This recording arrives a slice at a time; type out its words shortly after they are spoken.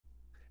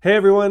Hey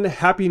everyone,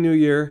 Happy New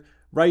Year!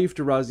 Raif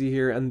Derrazi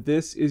here, and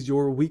this is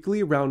your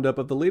weekly roundup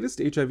of the latest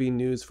HIV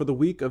news for the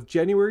week of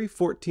January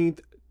 14th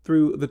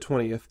through the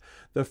 20th,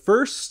 the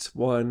first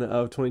one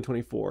of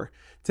 2024.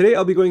 Today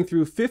I'll be going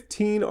through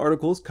 15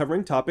 articles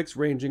covering topics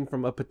ranging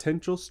from a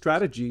potential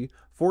strategy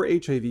for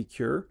HIV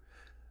cure,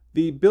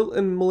 the Bill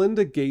and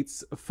Melinda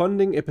Gates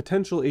funding a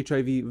potential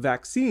HIV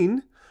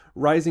vaccine,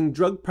 rising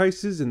drug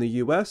prices in the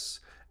US,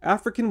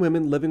 African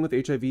women living with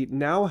HIV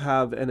now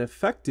have an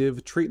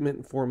effective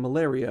treatment for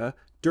malaria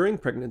during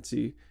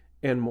pregnancy,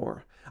 and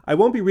more. I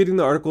won't be reading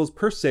the articles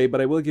per se,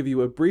 but I will give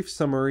you a brief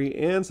summary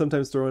and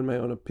sometimes throw in my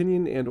own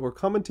opinion and or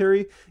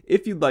commentary.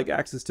 If you'd like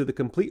access to the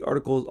complete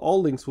articles,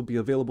 all links will be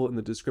available in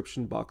the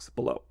description box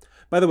below.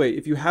 By the way,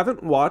 if you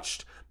haven't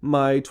watched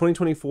my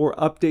 2024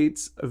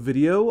 updates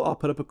video, I'll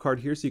put up a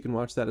card here so you can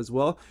watch that as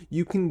well.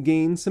 You can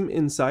gain some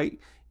insight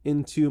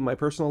into my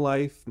personal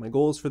life, my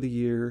goals for the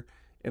year,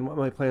 and what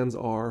my plans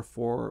are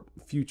for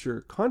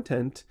future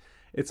content.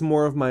 It's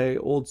more of my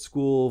old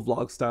school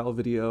vlog style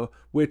video,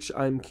 which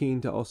I'm keen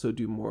to also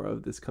do more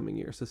of this coming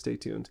year, so stay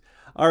tuned.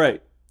 All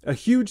right, a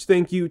huge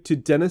thank you to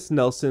Dennis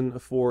Nelson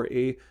for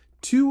a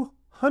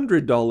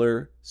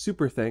 $200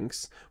 super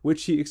thanks,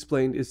 which he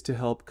explained is to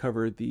help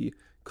cover the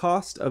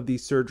cost of the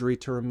surgery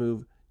to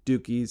remove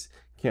Dookie's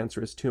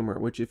cancerous tumor,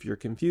 which if you're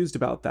confused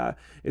about that,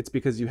 it's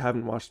because you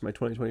haven't watched my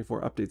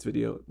 2024 updates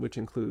video, which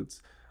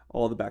includes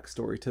all the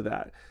backstory to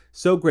that.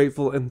 So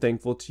grateful and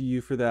thankful to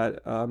you for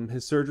that.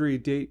 His surgery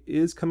date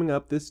is coming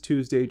up this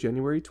Tuesday,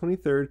 January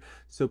 23rd.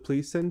 So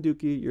please send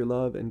Dookie your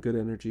love and good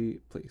energy,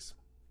 please.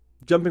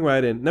 Jumping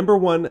right in. Number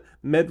 1,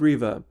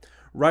 Medriva.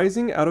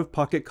 Rising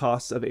out-of-pocket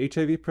costs of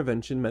HIV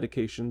prevention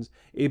medications,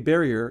 a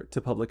barrier to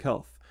public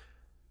health.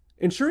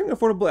 Ensuring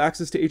affordable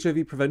access to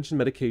HIV prevention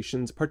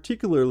medications,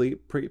 particularly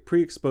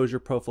pre-exposure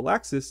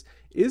prophylaxis,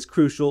 is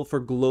crucial for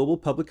global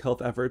public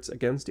health efforts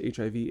against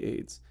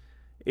HIV/AIDS.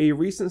 A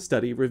recent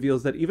study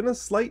reveals that even a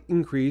slight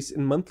increase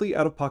in monthly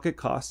out-of-pocket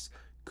costs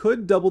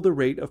could double the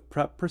rate of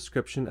PrEP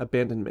prescription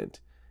abandonment.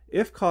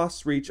 If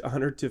costs reach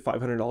 $100 to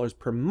 $500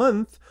 per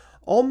month,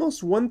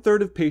 almost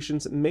one-third of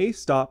patients may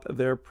stop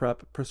their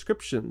PrEP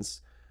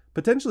prescriptions,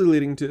 potentially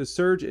leading to a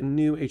surge in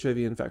new HIV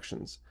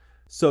infections.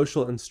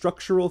 Social and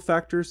structural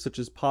factors such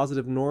as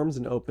positive norms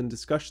and open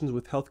discussions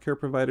with healthcare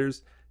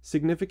providers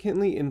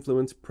significantly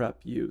influence PrEP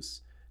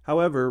use.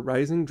 However,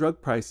 rising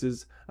drug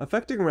prices,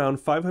 affecting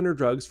around 500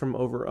 drugs from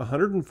over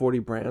 140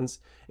 brands,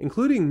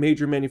 including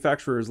major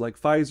manufacturers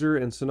like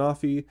Pfizer and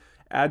Sanofi,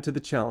 add to the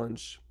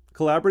challenge.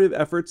 Collaborative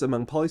efforts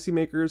among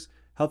policymakers,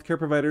 healthcare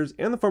providers,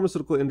 and the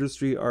pharmaceutical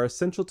industry are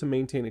essential to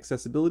maintain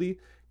accessibility,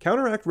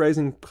 counteract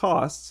rising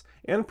costs,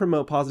 and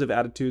promote positive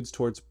attitudes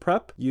towards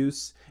PrEP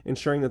use,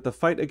 ensuring that the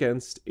fight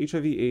against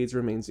HIV/AIDS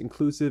remains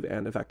inclusive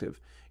and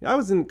effective. I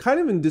was kind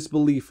of in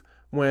disbelief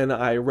when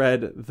I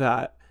read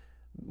that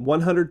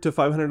 $100 to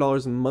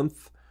 $500 a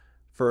month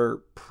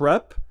for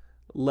PrEP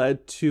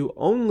led to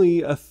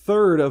only a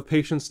third of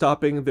patients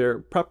stopping their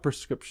PrEP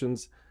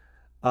prescriptions.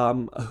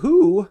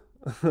 Who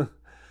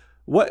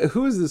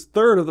is this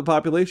third of the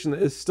population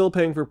that is still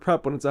paying for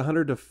PrEP when it's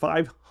 $100 to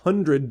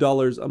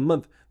 $500 a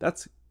month?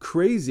 That's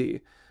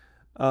crazy.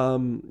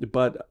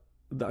 But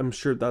I'm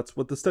sure that's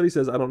what the study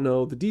says. I don't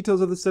know the details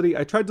of the study.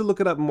 I tried to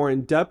look it up more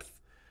in depth.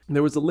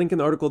 There was a link in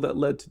the article that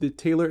led to the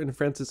Taylor and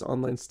Francis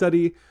online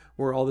study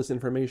where all this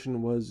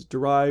information was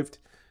derived.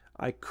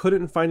 I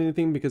couldn't find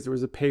anything because there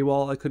was a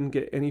paywall. I couldn't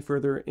get any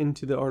further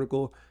into the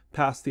article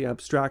past the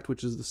abstract,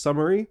 which is the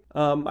summary.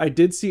 I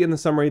did see in the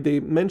summary they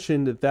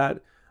mentioned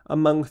that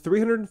among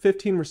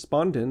 315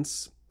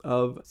 respondents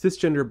of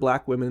cisgender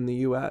Black women in the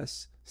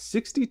US,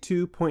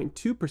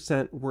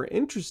 62.2% were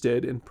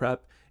interested in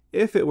PrEP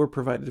if it were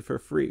provided for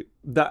free.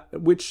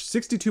 Which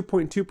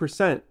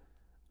 62.2%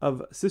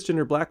 of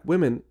cisgender Black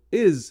women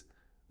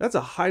that's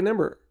a high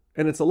number,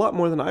 and it's a lot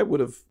more than I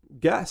would have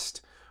guessed,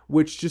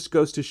 which just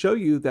goes to show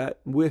you that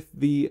with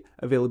the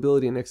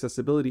availability and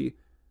accessibility,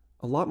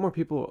 a lot more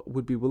people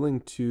would be willing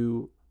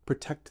to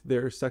protect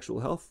their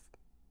sexual health.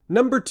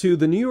 Number 2,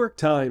 the New York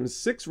Times,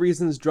 6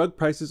 reasons drug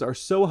prices are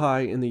so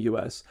high in the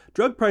US.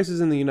 Drug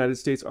prices in the United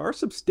States are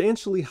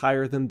substantially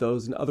higher than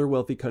those in other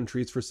wealthy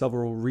countries for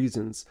several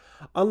reasons.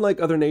 Unlike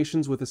other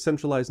nations with a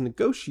centralized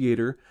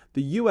negotiator,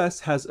 the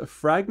US has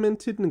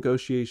fragmented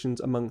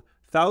negotiations among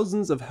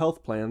thousands of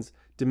health plans,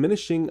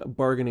 diminishing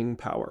bargaining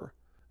power.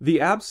 The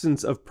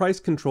absence of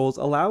price controls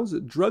allows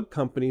drug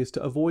companies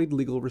to avoid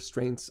legal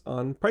restraints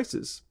on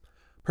prices.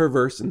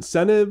 Perverse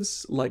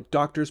incentives, like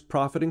doctors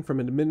profiting from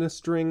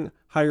administering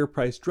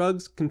higher-priced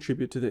drugs,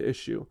 contribute to the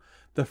issue.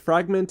 The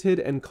fragmented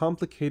and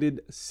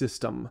complicated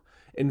system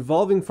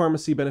involving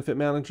pharmacy benefit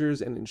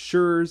managers and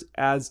insurers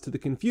adds to the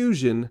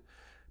confusion.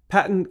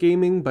 Patent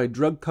gaming by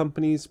drug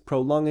companies,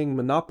 prolonging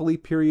monopoly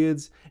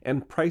periods,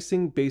 and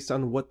pricing based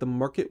on what the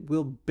market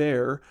will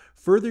bear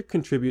further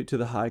contribute to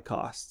the high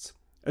costs.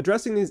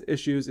 Addressing these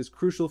issues is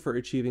crucial for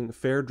achieving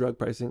fair drug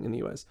pricing in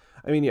the US.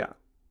 I mean, yeah.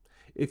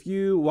 If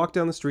you walk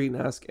down the street and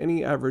ask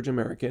any average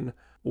American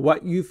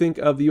what you think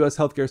of the US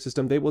healthcare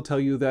system, they will tell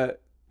you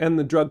that and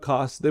the drug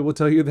costs, they will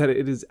tell you that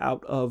it is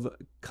out of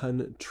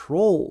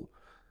control.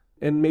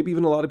 And maybe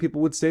even a lot of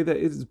people would say that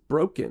it is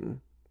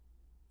broken.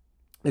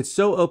 It's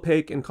so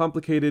opaque and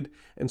complicated,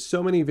 and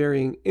so many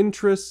varying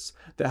interests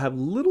that have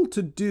little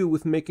to do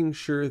with making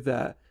sure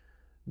that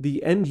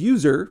the end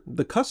user,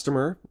 the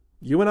customer,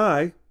 you and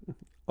I,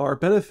 are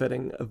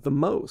benefiting the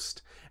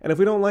most. And if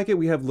we don't like it,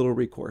 we have little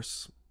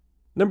recourse.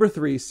 Number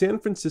 3, San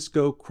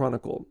Francisco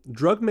Chronicle.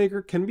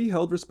 Drugmaker can be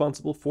held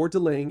responsible for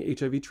delaying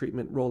HIV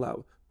treatment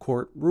rollout.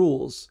 Court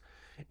rules.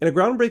 In a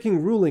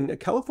groundbreaking ruling, a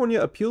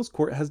California appeals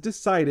court has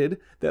decided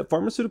that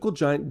pharmaceutical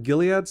giant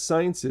Gilead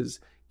Sciences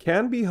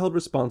can be held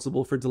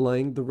responsible for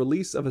delaying the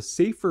release of a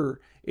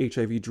safer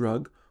HIV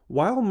drug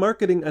while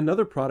marketing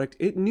another product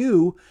it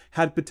knew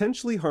had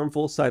potentially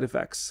harmful side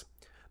effects.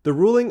 The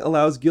ruling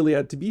allows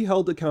Gilead to be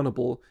held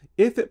accountable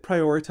if it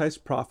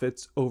prioritized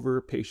profits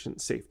over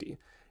patient safety.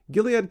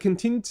 Gilead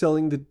continued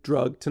selling the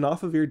drug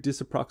tenofovir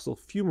disoproxil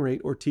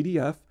fumarate, or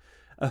TDF,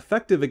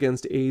 effective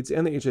against AIDS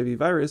and the HIV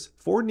virus,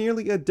 for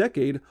nearly a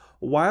decade,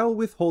 while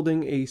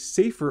withholding a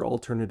safer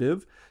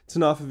alternative,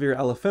 tenofovir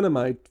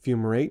alafenamide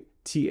fumarate,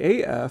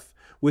 TAF,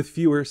 with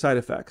fewer side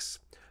effects.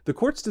 The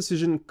court's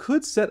decision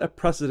could set a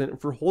precedent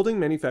for holding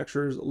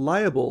manufacturers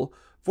liable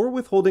for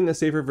withholding a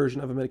safer version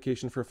of a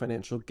medication for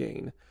financial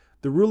gain.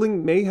 The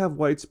ruling may have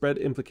widespread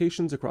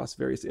implications across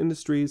various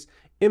industries,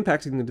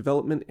 impacting the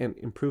development and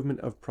improvement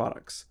of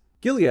products.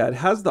 Gilead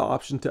has the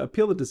option to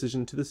appeal the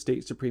decision to the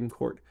state Supreme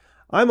Court.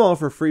 I'm all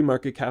for free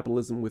market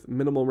capitalism with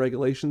minimal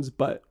regulations,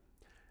 but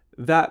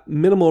that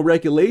minimal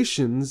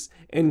regulations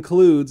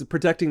includes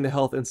protecting the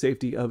health and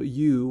safety of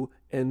you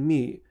and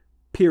me,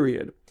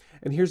 period.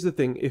 And here's the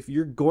thing, if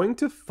you're going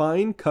to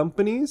fine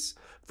companies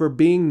for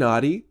being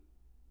naughty,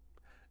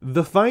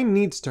 the fine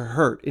needs to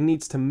hurt. It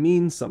needs to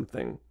mean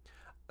something.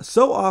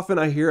 So often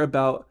I hear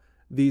about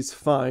these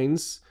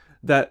fines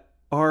that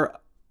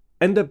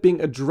end up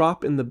being a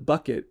drop in the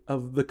bucket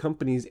of the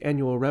company's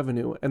annual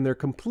revenue, and they're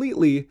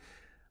completely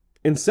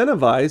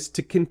incentivized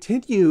to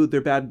continue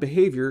their bad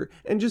behavior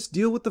and just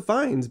deal with the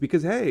fines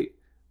because, hey,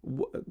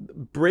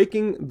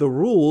 breaking the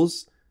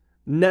rules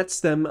nets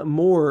them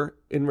more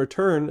in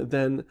return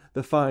than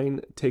the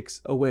fine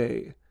takes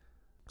away.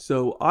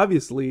 So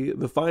obviously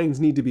the fines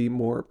need to be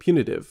more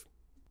punitive.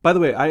 By the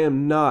way, I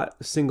am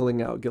not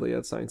singling out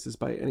Gilead Sciences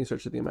by any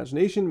stretch of the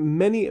imagination.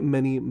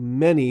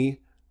 Many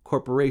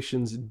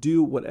corporations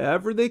do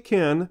whatever they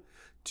can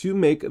to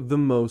make the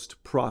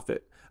most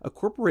profit. A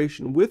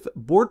corporation with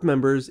board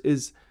members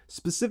is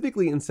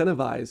specifically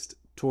incentivized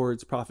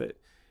towards profit,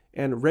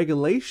 and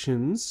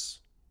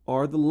regulations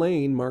are the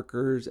lane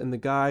markers and the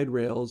guide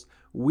rails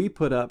we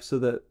put up so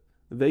that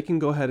they can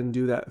go ahead and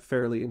do that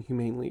fairly and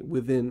humanely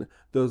within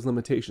those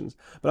limitations.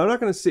 But I'm not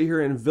going to sit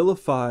here and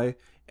vilify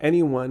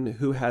anyone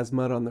who has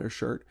mud on their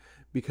shirt,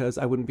 because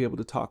I wouldn't be able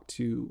to talk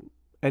to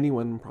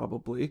anyone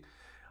probably.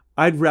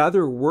 I'd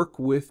rather work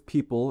with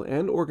people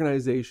and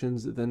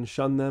organizations than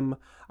shun them.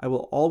 I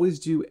will always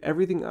do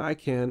everything I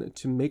can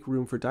to make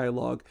room for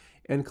dialogue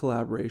and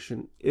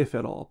collaboration, if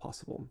at all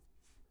possible.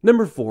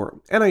 Number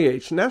 4,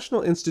 NIH,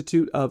 National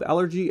Institute of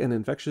Allergy and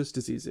Infectious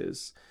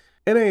Diseases.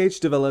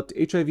 NIH-developed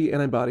HIV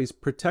antibodies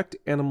protect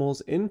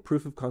animals in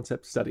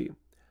proof-of-concept study.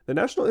 The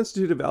National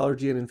Institute of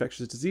Allergy and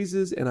Infectious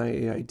Diseases,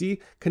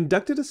 NIAID,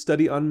 conducted a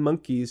study on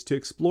monkeys to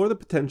explore the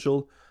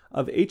potential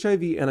of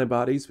HIV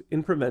antibodies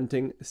in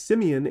preventing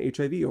simian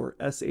HIV, or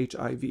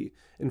SHIV,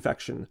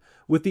 infection,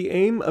 with the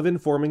aim of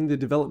informing the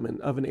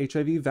development of an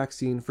HIV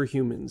vaccine for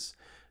humans.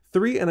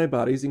 3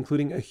 antibodies,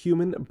 including a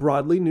human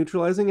broadly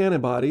neutralizing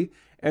antibody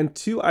and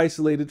 2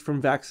 isolated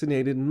from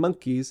vaccinated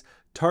monkeys,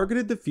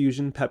 targeted the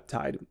fusion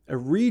peptide, a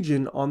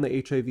region on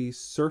the HIV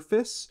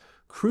surface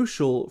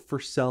crucial for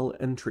cell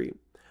entry.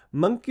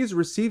 Monkeys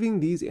receiving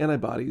these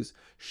antibodies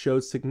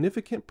showed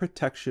significant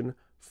protection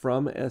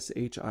from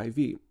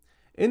SHIV,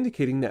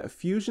 indicating that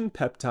fusion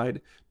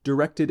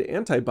peptide-directed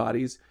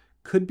antibodies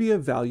could be a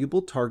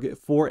valuable target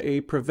for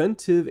a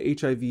preventive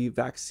HIV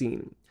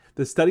vaccine.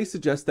 The study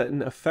suggests that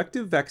an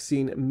effective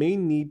vaccine may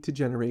need to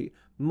generate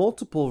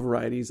multiple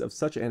varieties of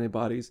such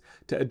antibodies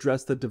to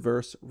address the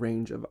diverse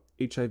range of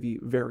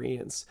HIV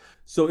variants.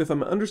 So if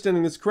I'm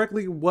understanding this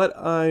correctly, what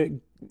I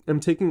am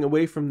taking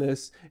away from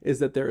this is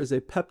that there is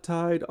a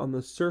peptide on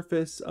the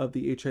surface of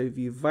the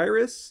HIV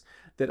virus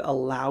that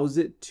allows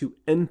it to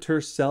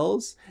enter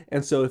cells.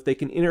 And so if they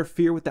can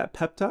interfere with that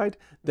peptide,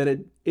 then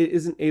it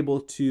isn't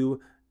able to,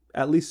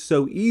 at least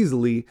so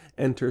easily,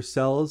 enter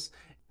cells.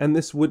 And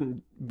this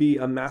wouldn't be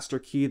a master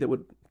key that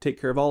would take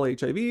care of all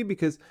HIV,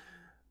 because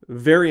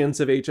variants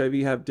of HIV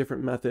have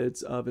different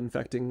methods of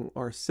infecting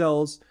our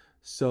cells.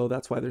 So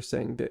that's why they're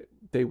saying that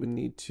they would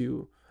need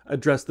to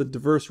address the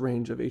diverse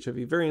range of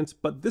HIV variants.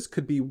 But this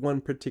could be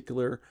one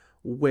particular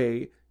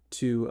way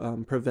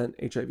to prevent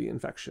HIV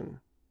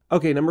infection.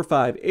 Okay, number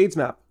 5, AIDS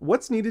map.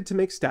 What's needed to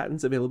make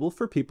statins available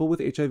for people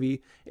with HIV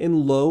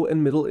in low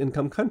and middle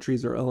income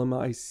countries, or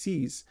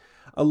LMICs?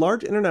 A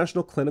large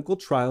international clinical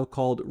trial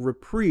called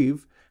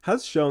REPRIEVE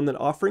has shown that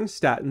offering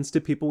statins to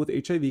people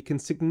with HIV can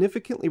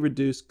significantly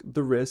reduce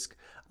the risk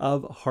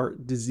of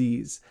heart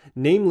disease.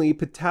 Namely,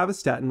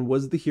 pitavastatin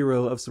was the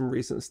hero of some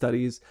recent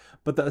studies,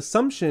 but the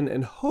assumption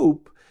and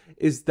hope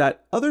is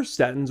that other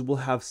statins will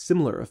have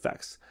similar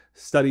effects.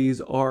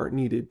 Studies are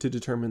needed to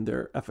determine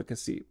their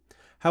efficacy.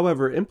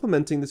 However,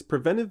 implementing this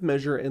preventive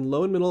measure in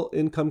low and middle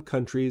income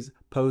countries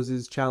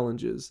poses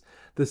challenges.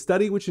 The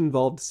study, which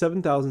involved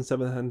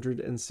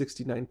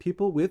 7,769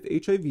 people with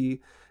HIV,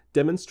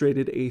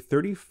 demonstrated a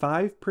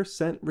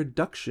 35%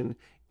 reduction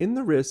in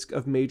the risk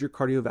of major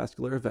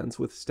cardiovascular events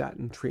with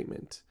statin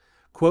treatment.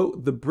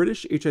 Quote, the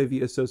British HIV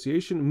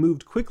Association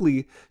moved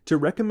quickly to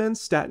recommend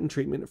statin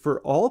treatment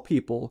for all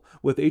people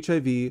with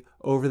HIV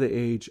over the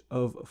age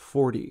of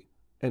 40,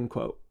 end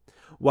quote.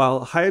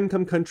 While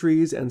high-income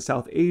countries and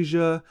South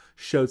Asia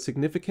showed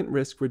significant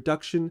risk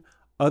reduction,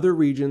 other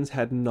regions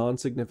had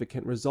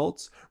non-significant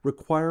results,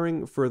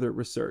 requiring further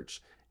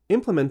research.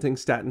 Implementing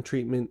statin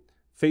treatment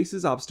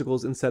faces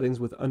obstacles in settings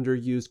with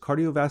underused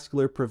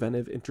cardiovascular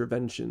preventive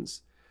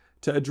interventions.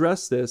 To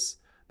address this,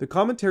 the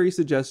commentary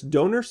suggests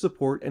donor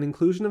support and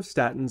inclusion of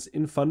statins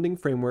in funding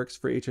frameworks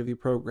for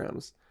HIV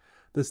programs.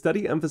 The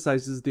study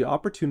emphasizes the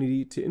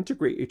opportunity to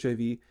integrate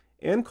HIV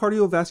and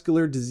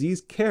cardiovascular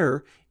disease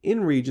care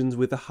in regions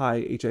with a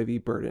high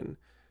HIV burden.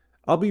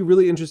 I'll be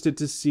really interested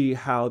to see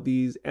how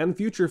these and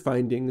future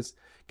findings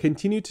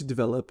continue to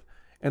develop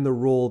and the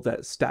role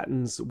that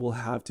statins will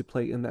have to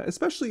play in that,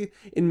 especially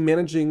in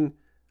managing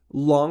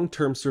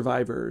long-term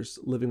survivors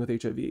living with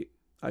HIV.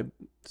 I've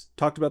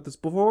talked about this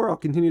before, I'll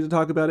continue to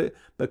talk about it,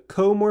 but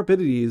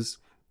comorbidities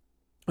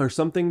are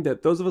something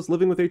that those of us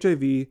living with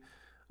HIV,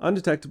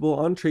 undetectable,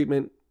 on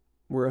treatment,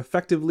 we're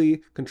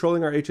effectively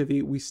controlling our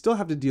HIV, we still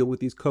have to deal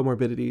with these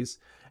comorbidities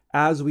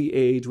as we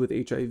age with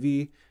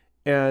HIV,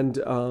 and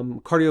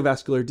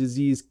cardiovascular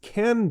disease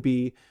can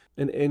be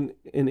an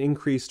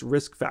increased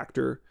risk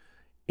factor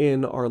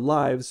in our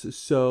lives.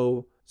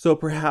 So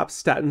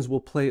perhaps statins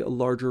will play a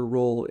larger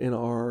role in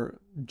our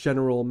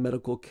general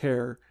medical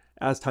care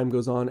as time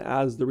goes on,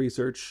 as the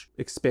research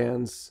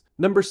expands.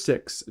 Number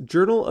 6,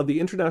 Journal of the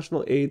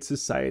International AIDS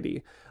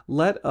Society.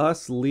 Let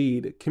us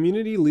lead.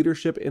 Community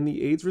leadership in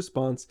the AIDS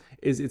response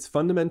is its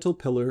fundamental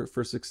pillar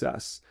for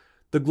success.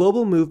 The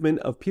global movement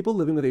of people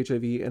living with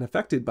HIV and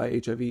affected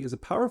by HIV is a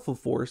powerful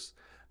force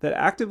that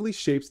actively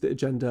shapes the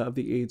agenda of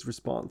the AIDS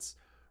response.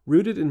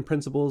 Rooted in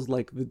principles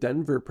like the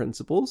Denver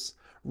Principles,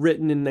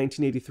 written in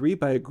 1983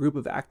 by a group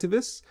of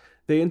activists,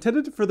 they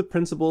intended for the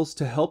principles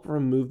to help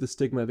remove the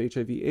stigma of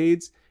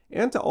HIV/AIDS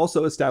and to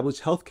also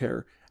establish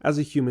healthcare as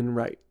a human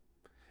right.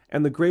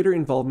 And the greater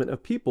involvement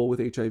of people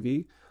with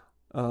HIV,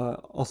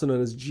 also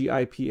known as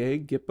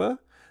GIPA,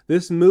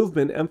 this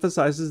movement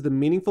emphasizes the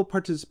meaningful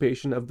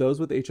participation of those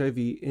with HIV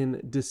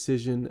in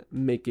decision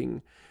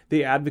making.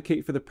 They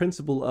advocate for the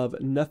principle of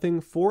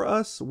nothing for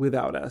us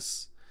without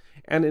us,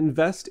 and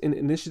invest in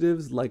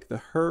initiatives like the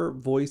Her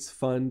Voice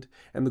Fund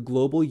and the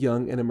Global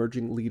Young and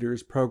Emerging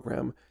Leaders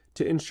Program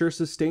to ensure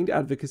sustained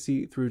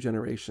advocacy through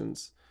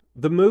generations.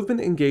 The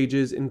movement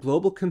engages in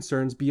global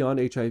concerns beyond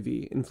HIV,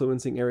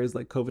 influencing areas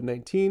like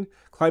COVID-19,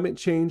 climate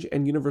change,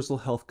 and universal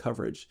health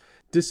coverage.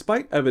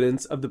 Despite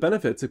evidence of the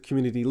benefits of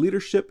community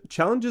leadership,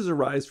 challenges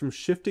arise from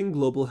shifting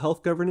global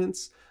health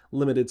governance,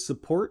 limited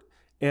support,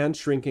 and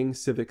shrinking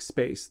civic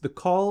space. The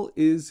call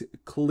is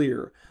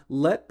clear.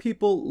 Let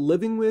people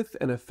living with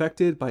and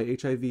affected by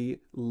HIV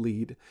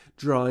lead,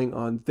 drawing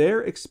on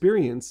their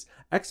experience,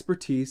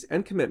 expertise,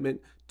 and commitment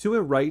to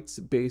a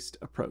rights-based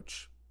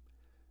approach.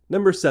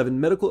 Number 7,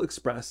 Medical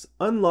Express,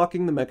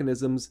 unlocking the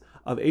mechanisms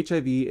of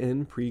HIV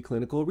in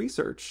preclinical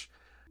research.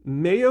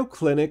 Mayo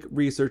Clinic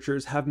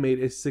researchers have made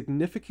a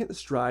significant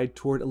stride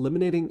toward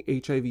eliminating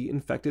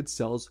HIV-infected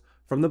cells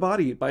from the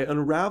body by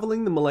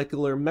unraveling the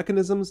molecular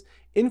mechanisms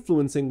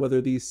influencing whether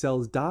these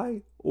cells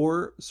die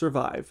or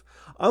survive.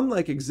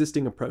 Unlike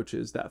existing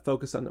approaches that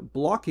focus on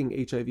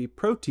blocking HIV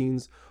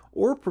proteins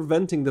or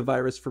preventing the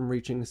virus from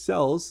reaching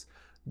cells,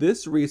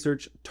 this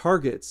research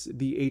targets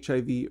the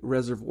HIV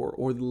reservoir,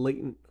 or the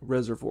latent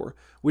reservoir,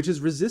 which is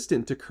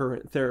resistant to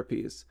current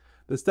therapies.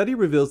 The study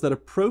reveals that a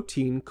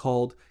protein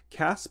called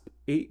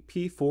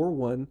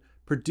Casp8p41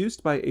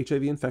 produced by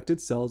HIV-infected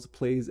cells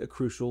plays a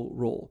crucial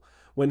role.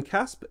 When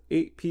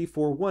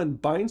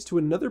Casp8p41 binds to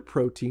another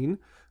protein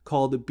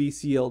called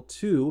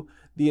BCL2,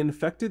 the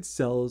infected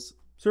cells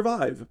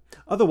survive.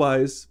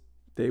 Otherwise,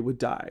 they would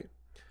die.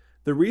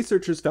 The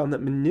researchers found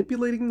that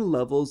manipulating the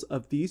levels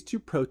of these two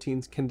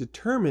proteins can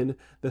determine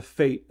the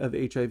fate of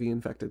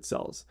HIV-infected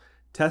cells.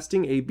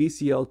 Testing a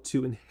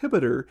BCL2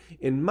 inhibitor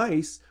in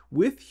mice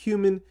with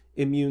human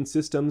immune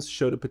systems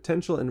showed a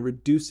potential in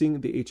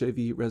reducing the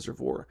HIV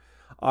reservoir,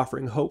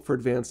 offering hope for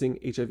advancing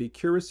HIV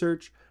cure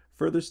research.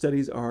 Further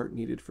studies are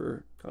needed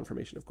for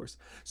confirmation, of course.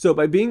 So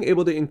by being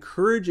able to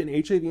encourage an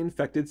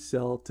HIV-infected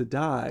cell to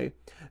die,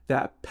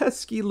 that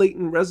pesky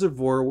latent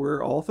reservoir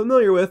we're all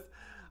familiar with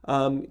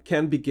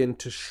can begin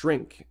to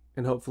shrink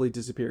and hopefully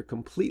disappear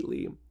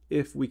completely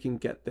if we can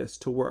get this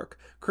to work.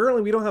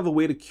 Currently, we don't have a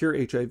way to cure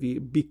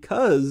HIV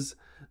because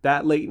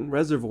that latent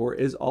reservoir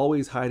is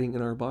always hiding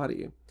in our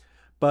body.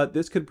 but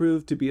this could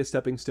prove to be a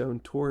stepping stone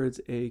towards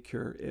a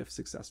cure if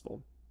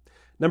successful.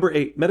 Number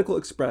 8, Medical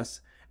Express.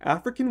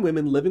 African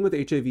women living with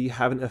HIV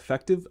have an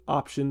effective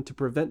option to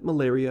prevent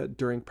malaria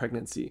during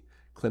pregnancy.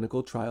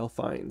 Clinical trial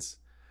finds.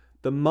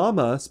 The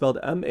MAMA, spelled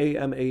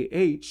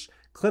M-A-M-A-H,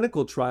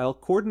 clinical trial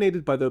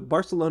coordinated by the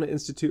Barcelona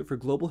Institute for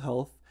Global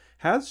Health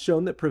has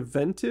shown that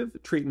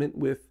preventive treatment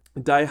with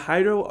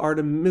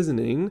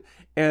dihydroartemisinin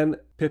and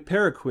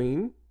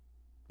piperacin,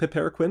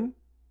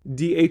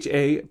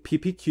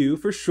 DHA-PPQ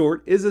for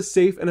short, is a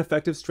safe and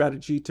effective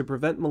strategy to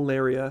prevent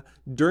malaria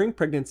during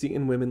pregnancy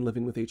in women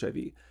living with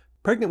HIV.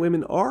 Pregnant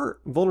women are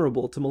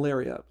vulnerable to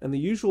malaria, and the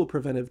usual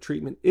preventive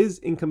treatment is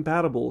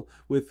incompatible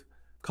with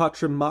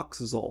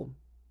cotrimoxazole,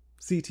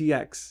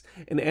 CTX,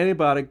 an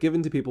antibiotic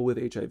given to people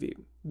with HIV.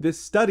 This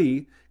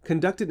study,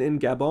 conducted in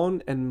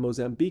Gabon and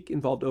Mozambique,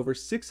 involved over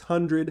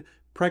 600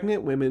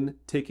 pregnant women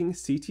taking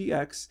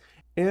CTX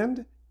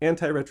and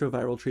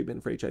antiretroviral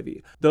treatment for HIV.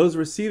 Those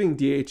receiving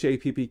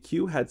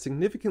DHA-PPQ had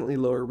significantly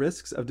lower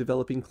risks of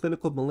developing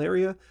clinical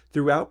malaria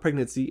throughout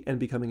pregnancy and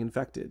becoming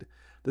infected.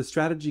 The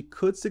strategy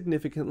could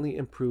significantly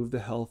improve the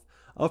health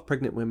of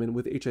pregnant women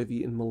with HIV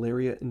in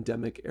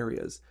malaria-endemic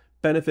areas,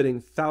 benefiting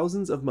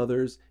thousands of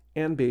mothers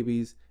and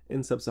babies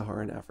in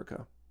sub-Saharan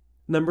Africa.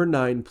 Number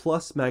 9,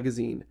 PLOS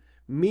Magazine.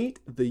 Meet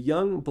the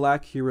young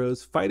Black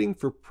heroes fighting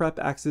for PrEP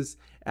access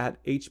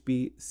at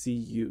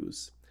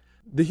HBCUs.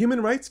 The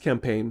Human Rights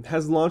Campaign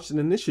has launched an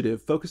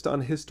initiative focused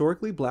on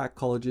historically Black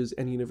colleges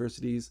and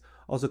universities,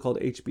 also called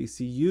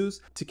HBCUs,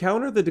 to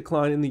counter the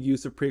decline in the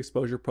use of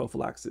pre-exposure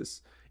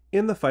prophylaxis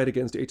in the fight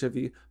against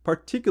HIV,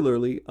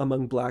 particularly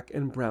among Black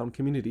and Brown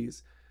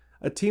communities.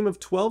 A team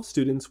of 12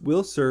 students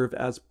will serve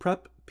as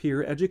PrEP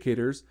peer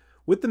educators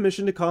with the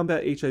mission to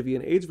combat HIV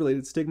and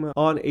AIDS-related stigma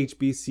on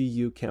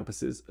HBCU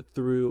campuses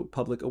through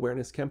public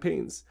awareness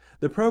campaigns.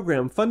 The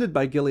program, funded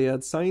by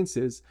Gilead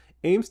Sciences,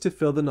 aims to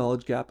fill the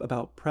knowledge gap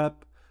about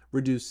PrEP,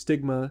 reduce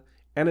stigma,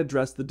 and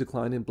address the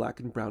decline in Black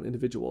and Brown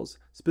individuals,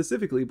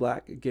 specifically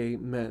Black gay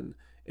men,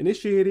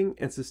 initiating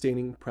and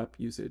sustaining PrEP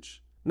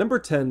usage. Number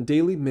 10,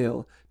 Daily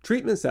Mail.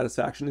 Treatment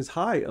satisfaction is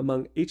high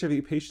among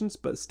HIV patients,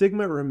 but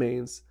stigma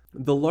remains.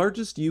 The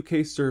largest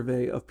UK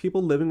survey of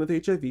people living with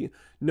HIV,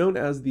 known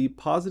as the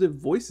Positive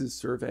Voices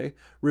Survey,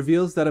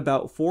 reveals that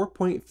about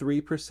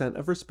 4.3%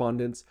 of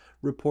respondents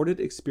reported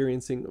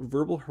experiencing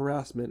verbal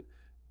harassment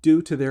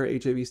due to their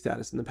HIV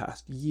status in the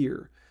past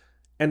year,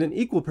 and an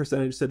equal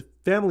percentage said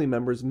family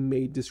members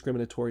made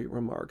discriminatory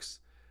remarks.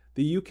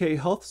 The UK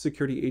Health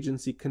Security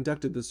Agency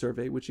conducted the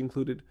survey, which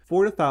included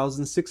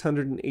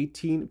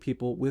 4,618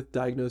 people with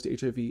diagnosed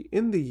HIV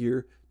in the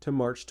year to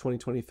March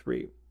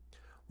 2023.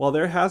 While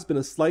there has been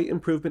a slight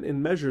improvement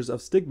in measures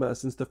of stigma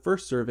since the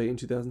first survey in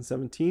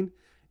 2017,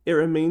 it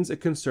remains a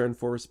concern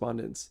for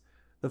respondents.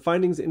 The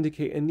findings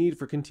indicate a need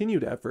for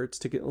continued efforts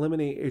to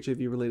eliminate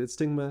HIV-related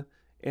stigma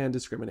and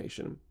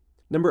discrimination.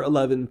 Number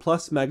 11,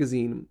 PLOS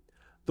Magazine.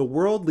 The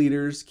world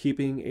leaders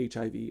keeping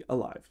HIV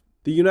alive.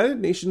 The United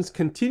Nations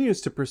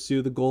continues to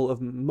pursue the goal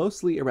of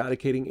mostly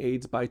eradicating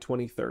AIDS by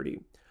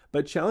 2030,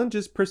 but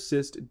challenges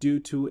persist due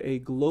to a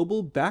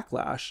global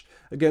backlash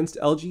against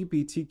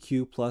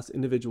LGBTQ+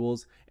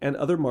 individuals and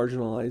other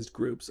marginalized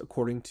groups,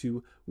 according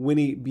to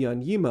Winnie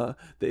Byanyima,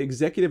 the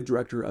executive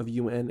director of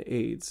UN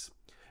AIDS.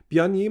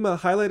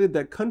 Byanyima highlighted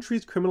that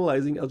countries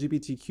criminalizing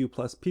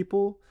LGBTQ+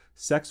 people,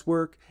 sex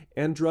work,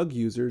 and drug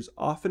users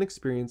often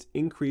experience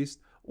increased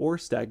or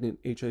stagnant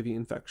HIV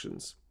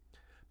infections.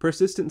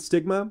 Persistent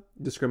stigma,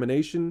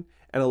 discrimination,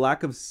 and a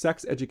lack of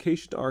sex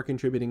education are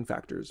contributing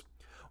factors.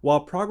 While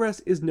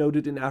progress is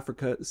noted in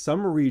Africa,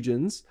 some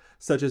regions,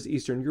 such as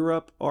Eastern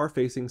Europe, are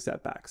facing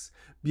setbacks.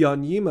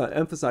 Byanyima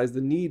emphasized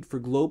the need for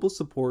global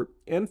support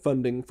and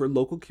funding for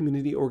local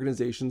community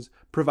organizations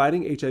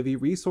providing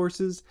HIV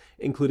resources,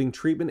 including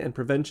treatment and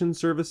prevention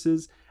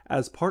services,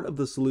 as part of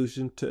the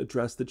solution to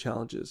address the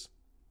challenges.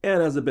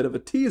 And as a bit of a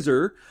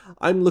teaser,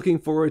 I'm looking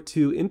forward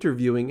to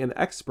interviewing an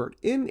expert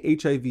in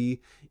HIV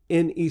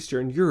in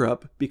Eastern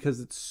Europe because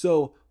it's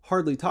so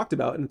hardly talked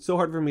about and it's so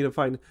hard for me to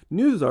find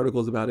news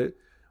articles about it,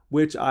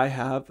 which I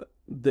have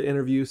the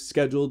interview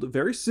scheduled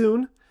very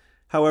soon.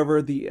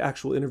 However, the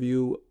actual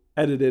interview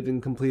edited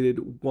and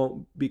completed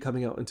won't be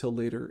coming out until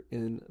later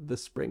in the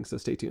spring, so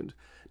stay tuned.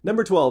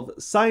 Number 12,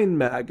 Sign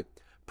Mag.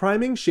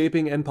 Priming,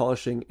 shaping, and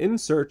polishing in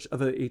search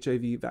of a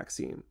HIV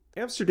vaccine.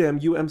 Amsterdam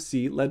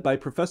UMC, led by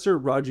Professor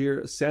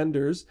Rogier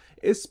Sanders,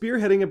 is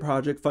spearheading a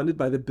project funded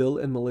by the Bill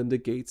and Melinda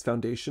Gates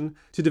Foundation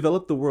to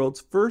develop the world's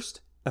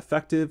first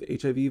effective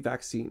HIV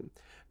vaccine.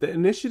 The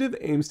initiative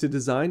aims to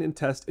design and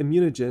test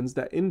immunogens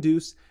that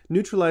induce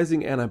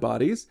neutralizing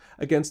antibodies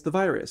against the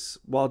virus.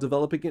 While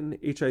developing an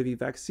HIV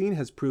vaccine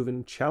has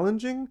proven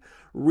challenging,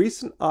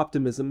 recent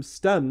optimism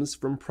stems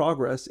from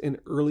progress in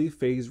early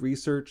phase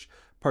research,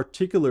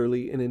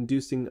 particularly in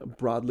inducing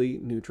broadly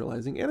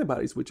neutralizing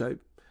antibodies, which I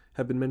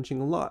have been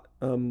mentioning a lot.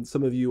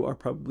 Some of you are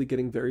probably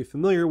getting very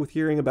familiar with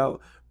hearing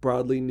about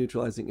broadly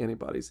neutralizing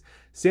antibodies.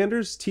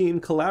 Sanders' team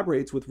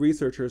collaborates with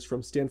researchers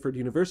from Stanford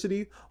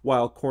University,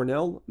 Weill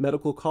Cornell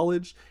Medical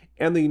College,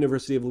 and the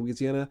University of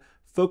Louisiana,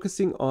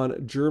 focusing on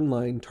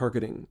germline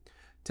targeting.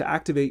 to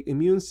activate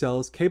immune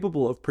cells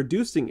capable of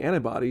producing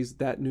antibodies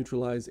that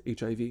neutralize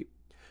HIV.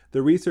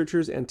 The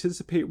researchers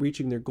anticipate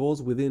reaching their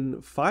goals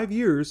within 5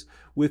 years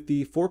with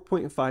the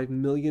 €4.5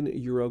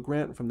 million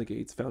grant from the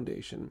Gates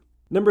Foundation.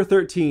 Number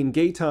 13,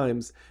 Gay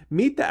Times.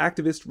 Meet the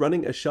activist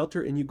running a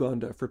shelter in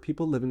Uganda for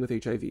people living with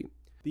HIV.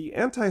 The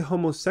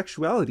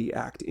Anti-Homosexuality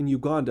Act in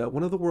Uganda,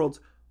 one of the world's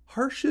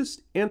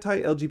harshest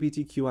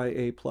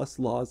anti-LGBTQIA+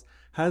 laws,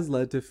 has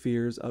led to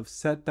fears of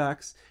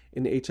setbacks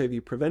in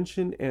HIV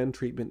prevention and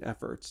treatment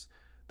efforts.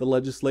 The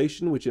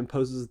legislation, which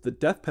imposes the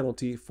death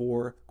penalty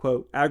for,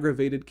 quote,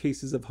 aggravated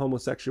cases of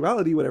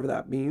homosexuality, whatever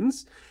that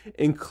means,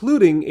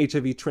 including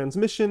HIV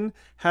transmission,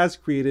 has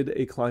created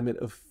a climate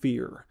of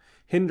fear,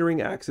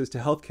 hindering access to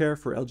healthcare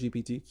for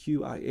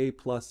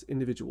LGBTQIA+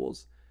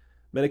 individuals.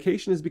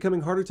 Medication is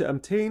becoming harder to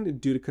obtain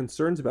due to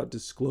concerns about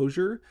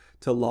disclosure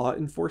to law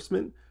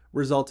enforcement,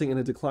 resulting in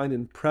a decline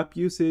in PrEP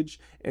usage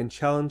and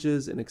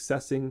challenges in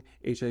accessing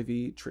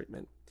HIV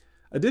treatment.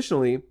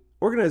 Additionally,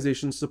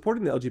 organizations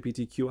supporting the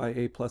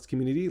LGBTQIA+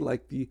 community,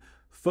 like the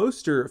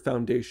Foster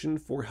Foundation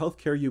for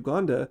Healthcare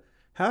Uganda,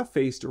 have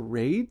faced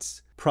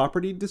raids,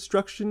 property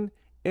destruction,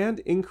 and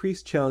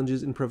increased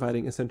challenges in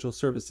providing essential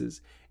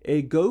services.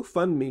 A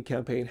GoFundMe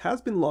campaign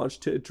has been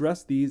launched to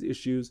address these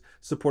issues,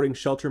 supporting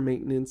shelter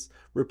maintenance,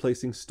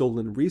 replacing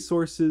stolen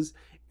resources,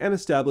 and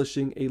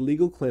establishing a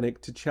legal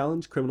clinic to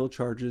challenge criminal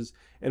charges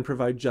and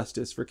provide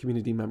justice for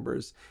community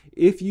members.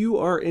 If you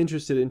are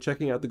interested in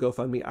checking out the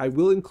GoFundMe, I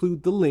will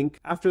include the link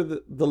after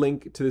the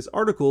link to this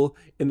article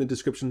in the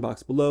description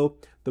box below.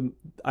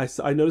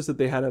 I noticed that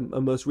they had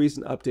a most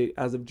recent update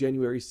as of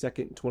January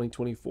 2nd,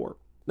 2024.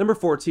 Number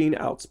 14,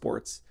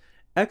 Outsports.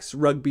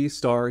 Ex-rugby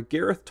star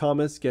Gareth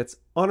Thomas gets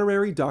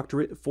honorary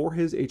doctorate for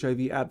his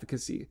HIV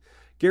advocacy.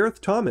 Gareth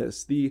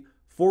Thomas, the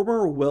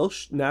former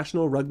Welsh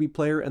national rugby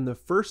player and the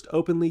first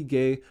openly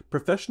gay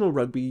professional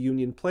rugby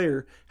union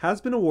player,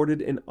 has been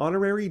awarded an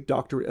honorary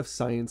doctorate of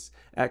science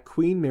at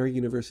Queen Mary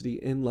University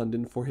in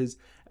London for his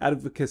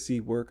advocacy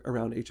work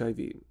around HIV.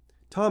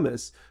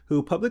 Thomas,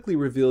 who publicly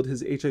revealed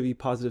his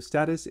HIV-positive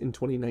status in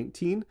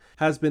 2019,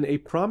 has been a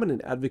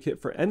prominent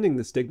advocate for ending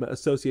the stigma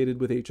associated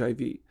with HIV.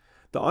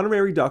 The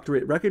honorary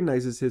doctorate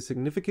recognizes his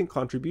significant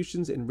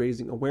contributions in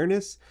raising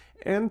awareness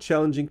and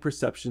challenging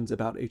perceptions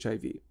about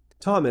HIV.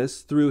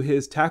 Thomas, through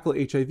his Tackle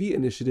HIV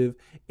initiative,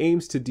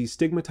 aims to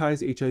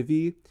destigmatize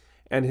HIV,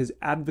 and his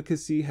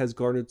advocacy has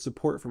garnered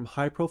support from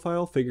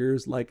high-profile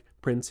figures like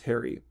Prince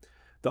Harry.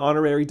 The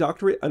honorary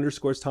doctorate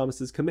underscores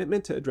Thomas's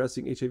commitment to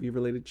addressing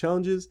HIV-related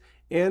challenges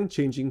and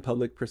changing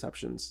public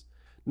perceptions.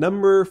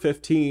 Number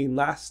 15,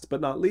 last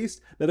but not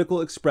least,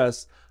 Medical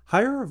Express.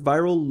 Higher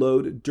viral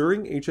load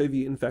during HIV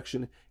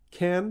infection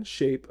can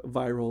shape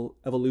viral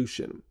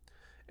evolution.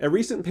 A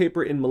recent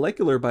paper in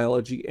Molecular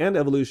Biology and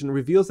Evolution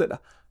reveals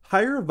that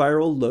higher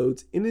viral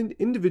loads in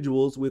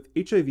individuals with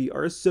HIV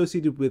are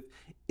associated with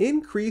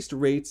increased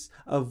rates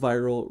of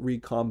viral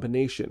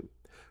recombination.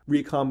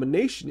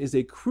 Recombination is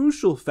a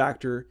crucial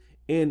factor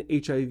in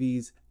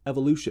HIV's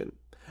evolution,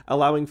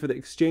 allowing for the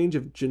exchange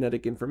of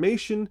genetic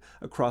information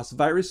across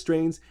virus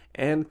strains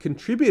and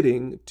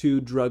contributing to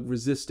drug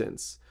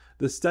resistance.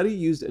 The study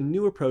used a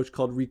new approach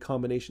called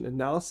recombination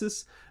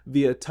analysis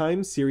via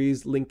time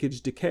series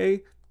linkage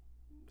decay.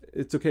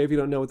 It's okay if you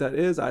don't know what that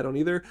is, I don't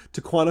either,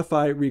 to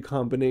quantify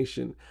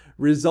recombination.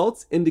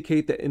 Results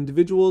indicate that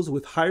individuals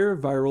with higher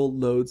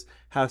viral loads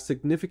have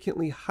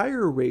significantly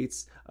higher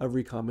rates of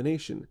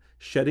recombination,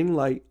 shedding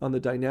light on the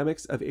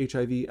dynamics of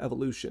HIV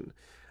evolution.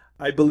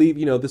 I believe,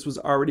 this was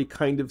already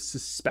kind of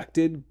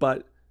suspected,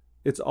 but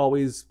it's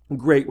always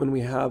great when we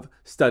have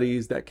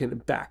studies that can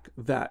back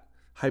that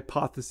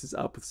hypothesis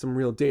up with some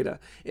real data.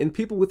 In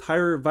people with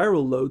higher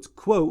viral loads,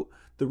 quote,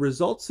 the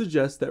results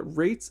suggest that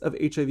rates of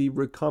HIV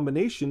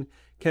recombination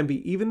can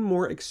be even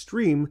more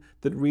extreme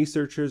than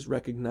researchers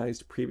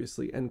recognized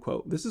previously, end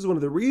quote. This is one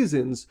of the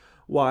reasons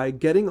why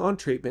getting on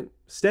treatment,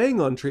 staying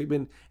on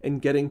treatment,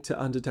 and getting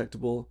to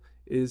undetectable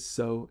is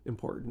so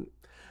important.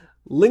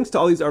 Links to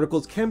all these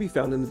articles can be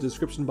found in the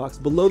description box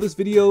below this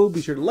video.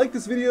 Be sure to like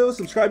this video,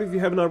 subscribe if you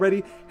haven't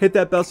already, hit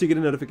that bell so you get a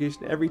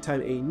notification every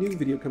time a new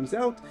video comes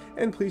out,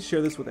 and please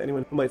share this with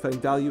anyone who might find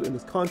value in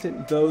this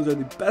content. Those are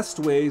the best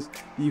ways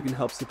that you can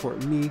help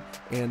support me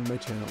and my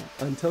channel.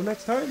 Until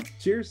next time,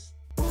 cheers!